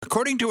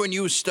According to a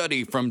new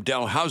study from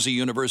Dalhousie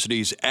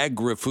University's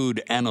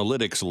Agri-Food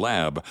Analytics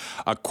Lab,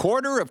 a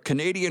quarter of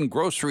Canadian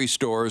grocery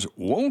stores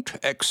won't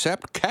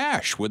accept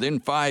cash within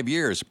 5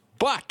 years.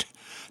 But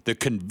the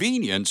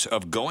convenience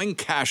of going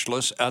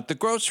cashless at the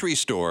grocery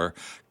store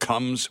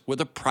comes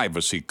with a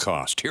privacy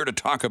cost. Here to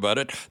talk about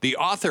it, the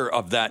author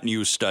of that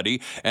new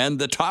study and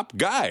the top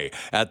guy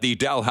at the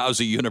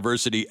Dalhousie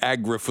University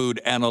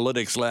Agri-Food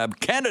Analytics Lab,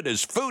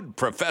 Canada's food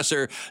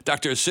professor,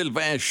 Dr.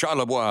 Sylvain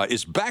Charlebois,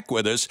 is back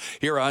with us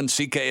here on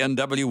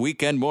CKNW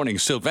Weekend Morning.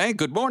 Sylvain,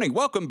 good morning.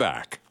 Welcome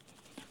back.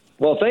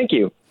 Well, thank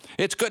you.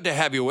 It's good to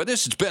have you with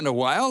us. It's been a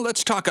while.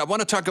 I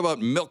want to talk about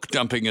milk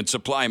dumping and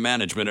supply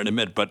management in a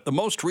minute, but the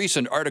most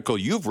recent article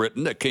you've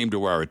written that came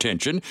to our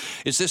attention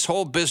is this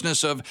whole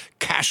business of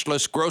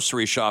cashless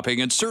grocery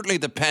shopping, and certainly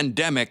the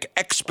pandemic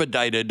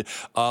expedited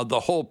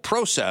the whole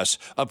process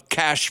of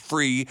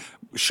cash-free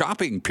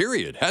shopping,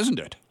 period, hasn't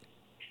it?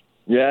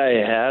 Yeah,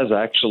 it has,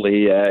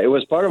 actually. It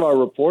was part of our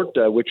report,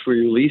 which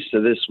we released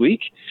this week.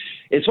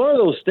 It's one of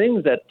those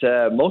things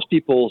that most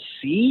people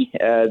see,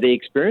 they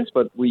experience,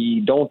 but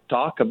we don't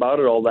talk about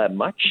it all that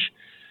much.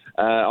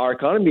 Our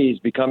economy is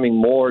becoming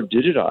more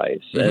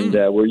digitized, and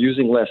we're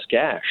using less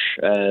cash.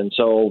 And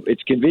so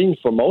it's convenient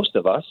for most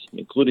of us,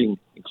 including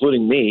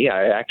me.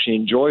 I actually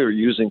enjoy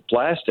using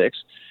plastics.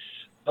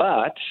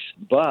 But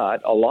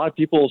a lot of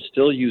people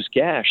still use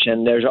cash,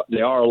 and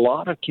there are a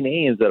lot of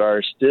Canadians that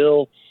are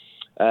still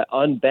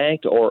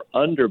unbanked or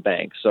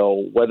underbanked.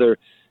 So whether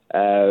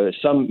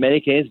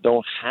many Canadians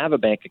don't have a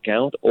bank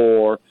account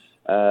or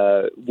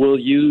will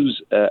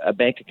use a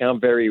bank account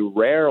very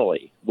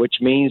rarely, which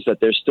means that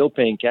they're still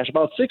paying cash.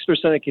 About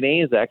 6% of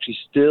Canadians actually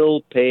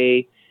still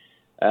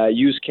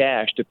use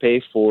cash to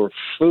pay for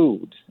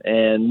food,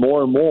 and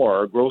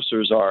more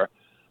grocers are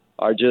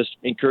just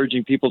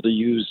encouraging people to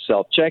use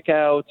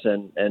self-checkouts,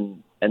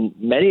 and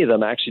many of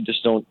them actually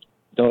just don't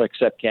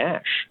accept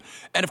cash.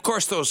 And of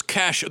course, those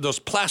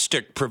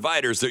plastic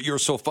providers that you're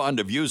so fond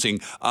of using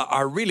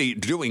are really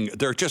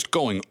they're just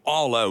going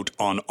all out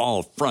on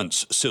all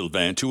fronts,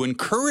 Sylvain, to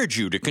encourage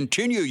you to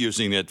continue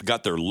using it. They've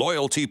got their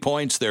loyalty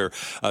points, their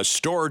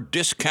store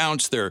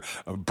discounts, their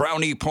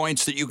brownie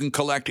points that you can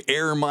collect,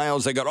 air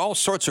miles. They got all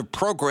sorts of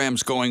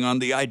programs going on.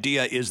 The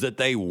idea is that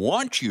they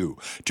want you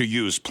to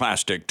use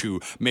plastic to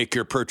make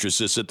your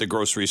purchases at the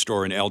grocery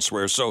store and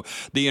elsewhere. So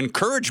the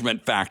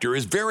encouragement factor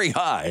is very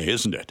high,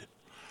 isn't it?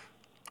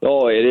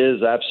 Oh, it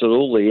is,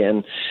 absolutely.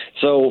 And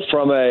so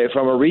from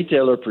a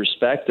retailer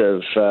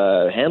perspective,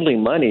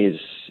 handling money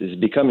is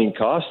becoming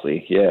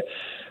costly. Yeah.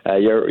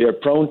 You're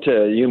prone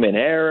to human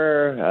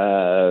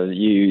error.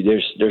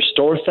 There's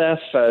store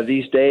theft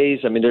these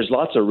days. I mean, there's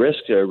lots of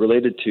risk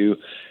related to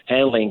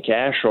handling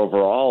cash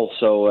overall.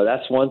 So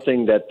that's one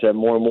thing that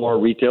more and more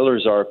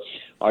retailers are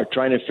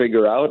trying to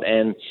figure out.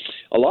 And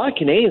a lot of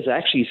Canadians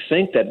actually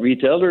think that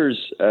retailers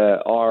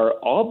are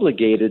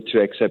obligated to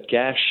accept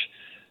cash.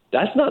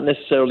 That's not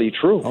necessarily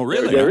true. Oh,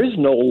 really? There is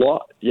no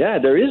law. Yeah,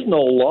 there is no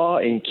law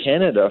in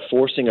Canada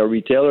forcing a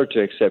retailer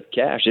to accept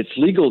cash. It's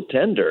legal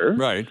tender.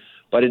 Right.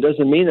 But it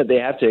doesn't mean that they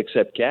have to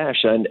accept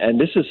cash, and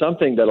this is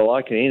something that a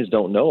lot of Canadians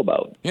don't know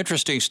about.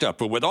 Interesting stuff.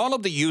 But with all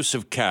of the use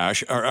of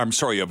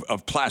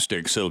of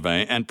plastic,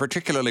 Sylvain, and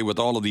particularly with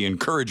all of the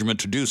encouragement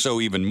to do so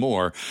even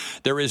more,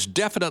 there is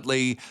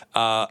definitely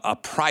a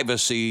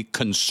privacy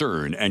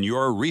concern. And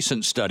your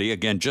recent study,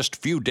 again, just a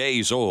few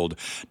days old,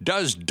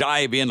 does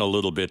dive in a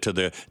little bit to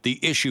the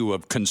issue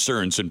of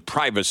concerns and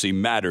privacy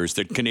matters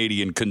that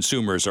Canadian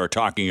consumers are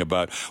talking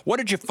about. What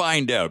did you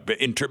find out?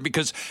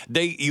 Because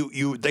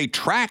they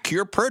track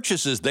your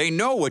purchases. They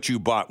know what you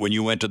bought when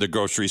you went to the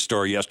grocery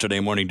store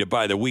yesterday morning to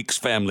buy the week's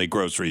family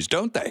groceries,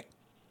 don't they?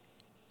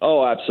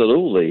 Oh,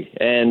 absolutely.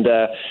 And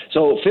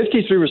so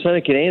 53%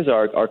 of Canadians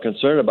are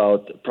concerned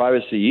about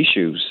privacy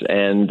issues,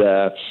 and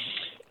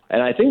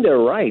I think they're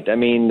right. I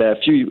mean, a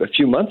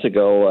few months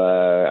ago,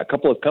 a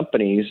couple of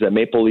companies,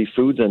 Maple Leaf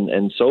Foods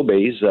and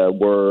Sobeys,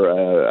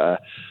 were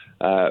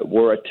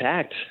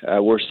attacked,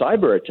 were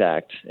cyber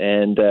attacked,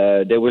 and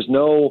there was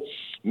no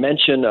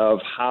mention of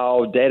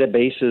how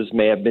databases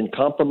may have been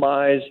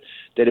compromised,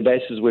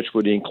 databases which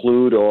would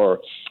include or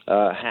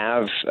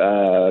have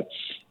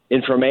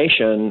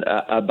information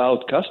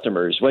about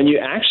customers. When you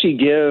actually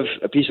give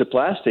a piece of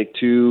plastic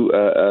to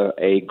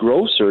a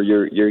grocer,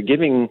 you're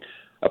giving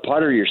a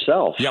part of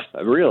yourself, Yep.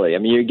 Really. I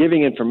mean, you're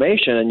giving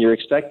information and you're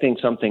expecting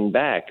something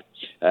back.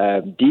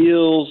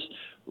 Deals,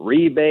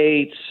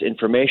 rebates,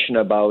 information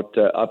about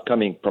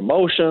upcoming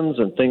promotions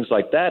and things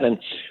like that. And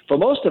for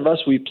most of us,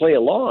 we play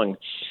along.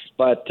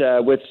 But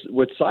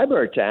with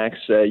cyber attacks,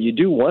 you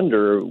do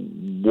wonder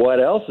what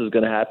else is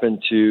going to happen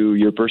to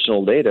your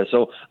personal data.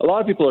 So a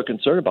lot of people are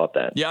concerned about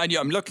that. Yeah,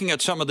 I'm looking at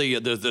some of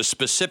the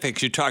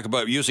specifics. You talk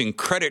about using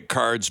credit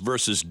cards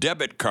versus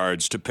debit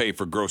cards to pay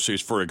for groceries,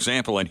 for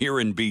example. And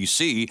here in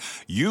BC,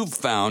 you've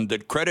found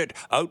that credit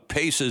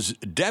outpaces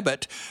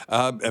debit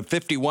by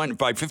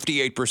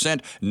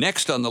 58%.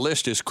 Next on the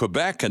list is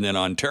Quebec, and then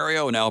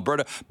Ontario and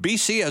Alberta.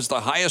 BC has the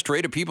highest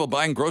rate of people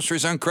buying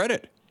groceries on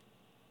credit.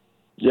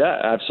 Yeah,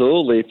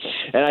 absolutely.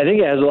 And I think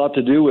it has a lot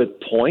to do with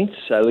points.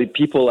 I think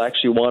people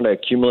actually want to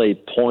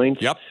accumulate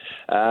points. Yep.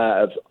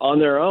 On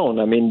their own.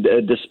 I mean,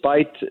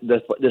 despite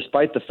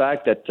the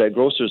fact that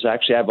grocers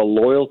actually have a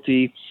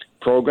loyalty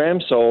program,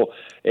 so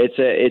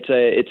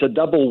it's a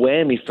double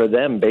whammy for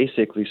them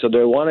basically. So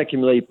they want to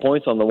accumulate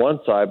points on the one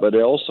side, but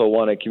they also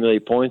want to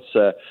accumulate points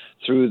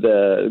through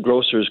the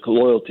grocers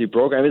loyalty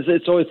program.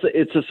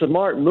 It's a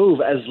smart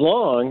move as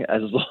long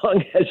as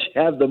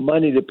you have the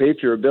money to pay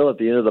for your bill at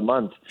the end of the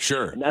month.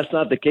 Sure. And that's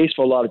not the case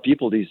for a lot of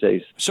people these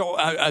days. So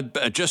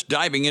just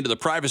diving into the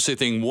privacy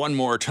thing one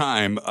more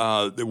time,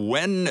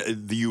 when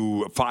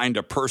you find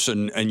a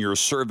person in your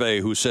survey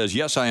who says,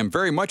 yes, I am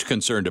very much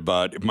concerned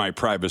about my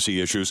privacy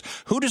issues,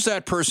 who does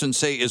that person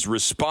say is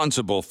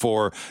responsible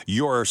for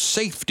your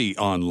safety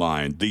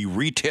online? The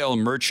retail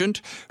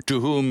merchant to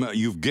whom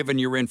you've given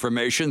your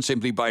information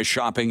simply by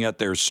shopping at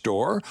their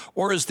store,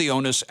 or is the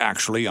onus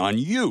actually on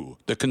you,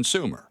 the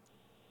consumer?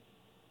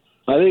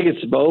 I think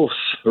it's both,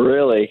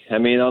 really. I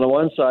mean, on the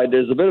one side,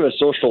 there's a bit of a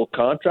social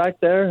contract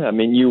there. I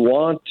mean, you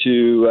want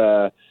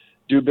to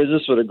do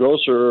business with a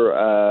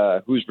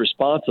grocer who's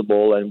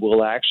responsible and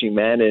will actually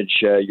manage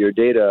your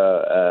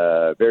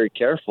data very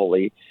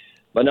carefully.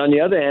 But on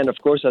the other hand, of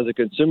course, as a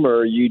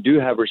consumer, you do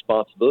have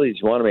responsibilities.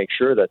 You want to make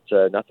sure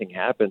that nothing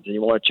happens, and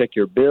you want to check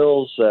your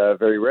bills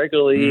very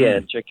regularly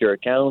and check your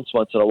accounts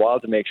once in a while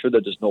to make sure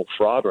that there's no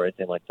fraud or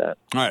anything like that.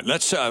 All right,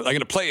 I'm going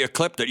to play a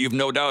clip that you've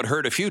no doubt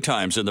heard a few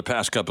times in the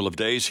past couple of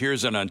days.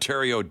 Here's an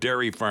Ontario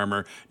dairy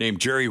farmer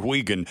named Jerry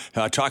Wiegand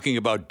talking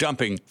about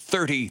dumping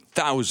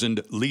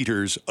 30,000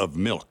 liters of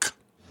milk.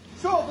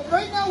 So, but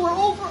right now we're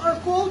over our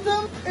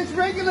quota. It's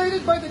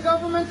regulated by the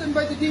government and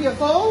by the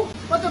DFO.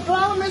 But the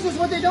problem is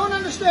what they don't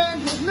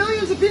understand is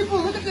millions of people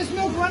look at this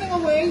milk running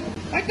away.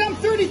 I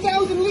dumped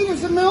 30,000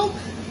 liters of milk.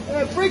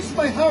 It breaks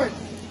my heart.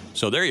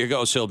 So there you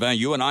go, Sylvain.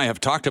 You and I have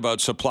talked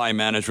about supply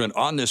management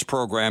on this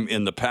program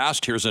in the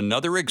past. Here's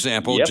another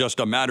example,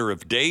 just a matter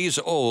of days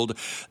old.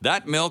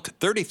 That milk,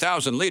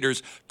 30,000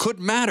 liters, could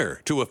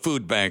matter to a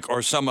food bank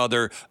or some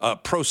other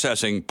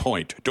processing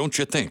point, don't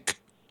you think?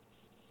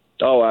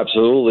 Oh,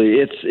 absolutely.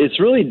 It's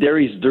really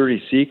dairy's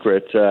dirty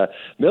secret.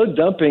 Milk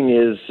dumping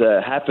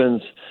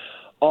happens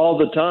all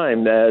the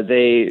time.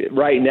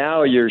 Right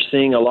now you're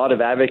seeing a lot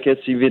of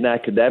advocates, even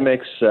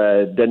academics,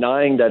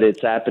 denying that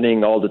it's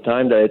happening all the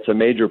time, that it's a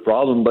major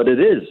problem, but it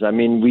is. I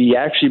mean, we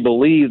actually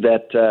believe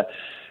that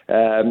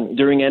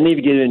during any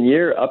given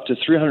year, up to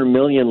 300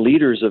 million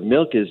liters of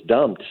milk is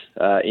dumped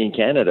in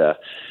Canada.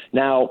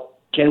 Now,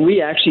 can we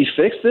actually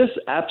fix this?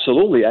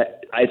 Absolutely.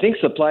 I think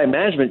supply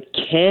management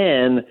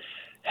can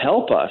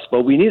help us,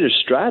 but we need a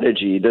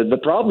strategy. The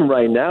problem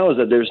right now is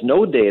that there's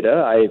no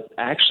data. I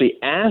actually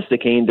asked the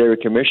Canadian Dairy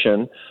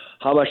Commission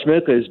how much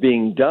milk is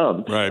being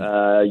dumped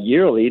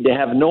yearly. They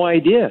have no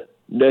idea.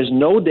 There's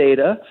no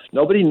data.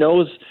 Nobody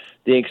knows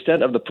the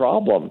extent of the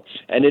problem.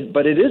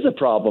 But it is a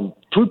problem.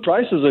 Food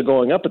prices are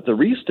going up at the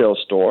retail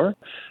store.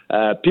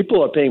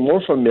 People are paying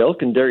more for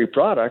milk and dairy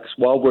products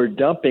while we're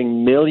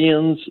dumping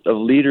millions of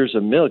liters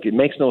of milk. It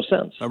makes no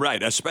sense.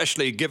 Right,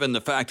 especially given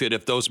the fact that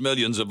if those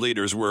millions of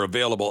liters were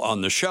available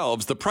on the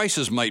shelves, the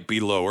prices might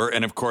be lower.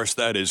 And, of course,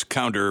 that is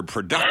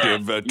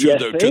counterproductive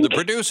to the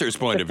producer's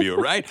point of view,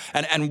 right?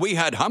 And we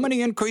had how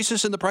many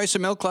increases in the price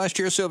of milk last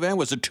year, Sylvain?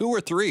 Was it 2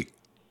 or 3?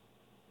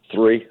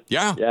 3.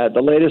 Yeah.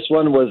 The latest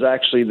one was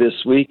actually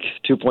this week,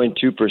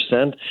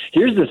 2.2%.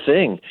 Here's the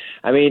thing.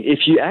 I mean,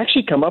 if you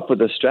actually come up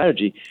with a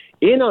strategy,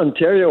 in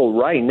Ontario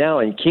right now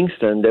in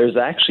Kingston, there's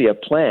actually a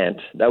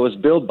plant that was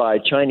built by a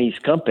Chinese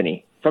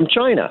company from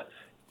China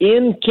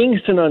in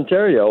Kingston,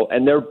 Ontario,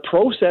 and they're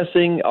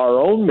processing our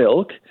own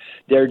milk.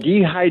 They're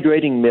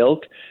dehydrating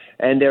milk,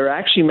 and they're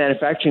actually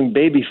manufacturing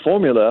baby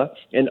formula,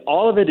 and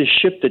all of it is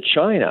shipped to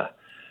China.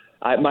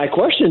 My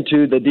question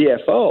to the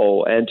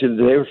DFO and to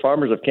the Dairy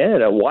Farmers of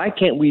Canada, why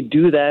can't we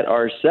do that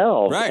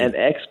ourselves and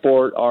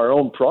export our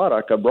own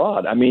product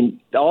abroad? I mean,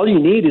 all you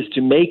need is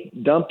to make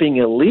dumping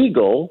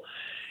illegal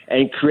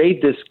and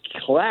create this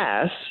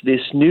class,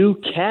 this new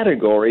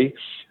category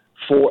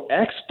for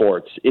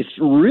exports. It's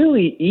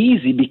really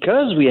easy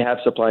because we have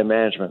supply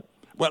management.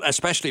 Well,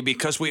 especially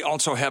because we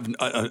also have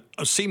a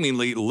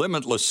seemingly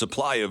limitless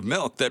supply of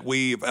milk that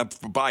we,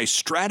 by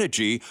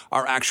strategy,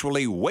 are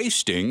actually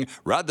wasting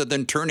rather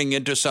than turning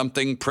into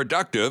something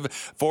productive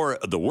for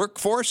the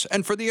workforce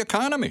and for the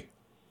economy.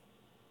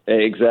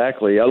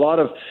 Exactly. A lot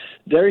of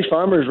dairy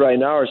farmers right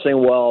now are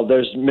saying, well,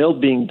 there's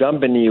milk being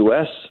dumped in the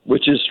U.S.,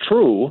 which is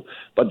true,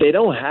 but they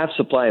don't have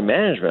supply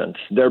management.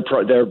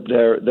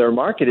 Their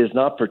market is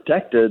not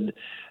protected.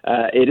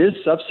 It is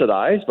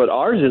subsidized, but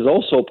ours is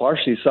also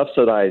partially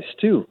subsidized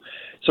too.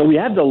 So we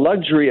have the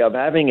luxury of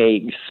having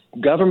a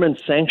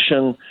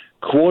government-sanctioned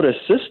quota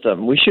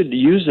system. We should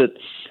use it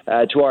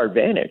to our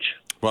advantage.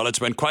 Well, it's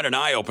been quite an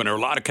eye-opener. A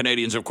lot of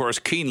Canadians, of course,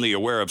 keenly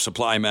aware of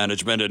supply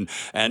management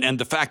and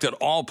the fact that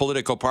all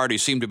political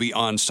parties seem to be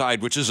on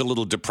side, which is a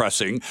little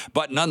depressing.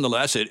 But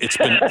nonetheless, it's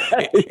been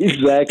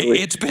exactly.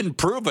 It's been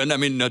proven. I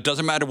mean, it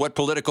doesn't matter what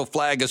political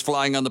flag is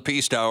flying on the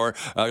Peace Tower.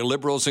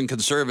 Liberals and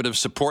Conservatives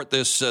support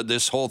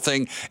this whole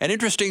thing. And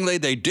interestingly,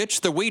 they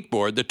ditched the wheat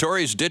board. The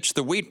Tories ditched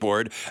the wheat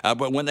board,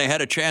 but when they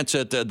had a chance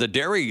at the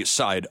dairy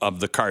side of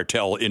the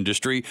cartel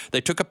industry,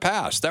 they took a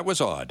pass. That was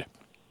odd.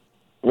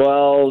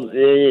 Well,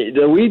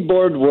 the wheat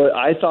board,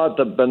 I thought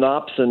the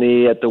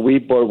monopsony at the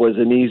wheat board was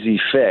an easy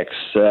fix.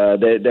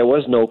 There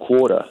was no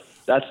quota.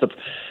 That's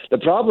the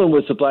problem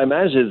with supply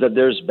management is that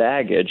there's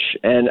baggage,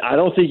 and I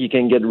don't think you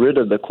can get rid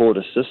of the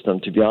quota system,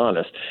 to be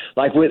honest.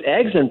 Like with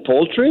eggs and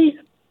poultry,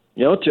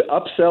 to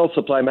upsell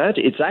supply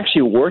management, it's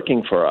actually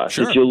working for us.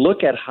 Sure. If you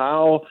look at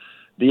how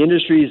the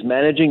industry is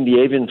managing the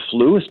avian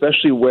flu,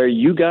 especially where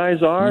you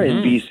guys are in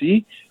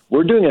BC,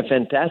 we're doing a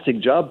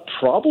fantastic job,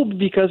 probably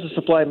because of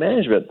supply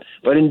management.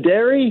 But in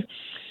dairy,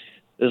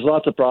 there's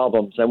lots of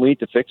problems, and we need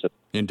to fix it.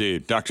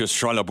 Indeed. Dr.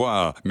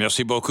 Charlebois,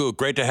 merci beaucoup.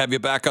 Great to have you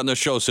back on the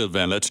show,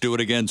 Sylvain. Let's do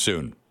it again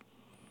soon.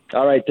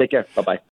 All right, take care. Bye-bye.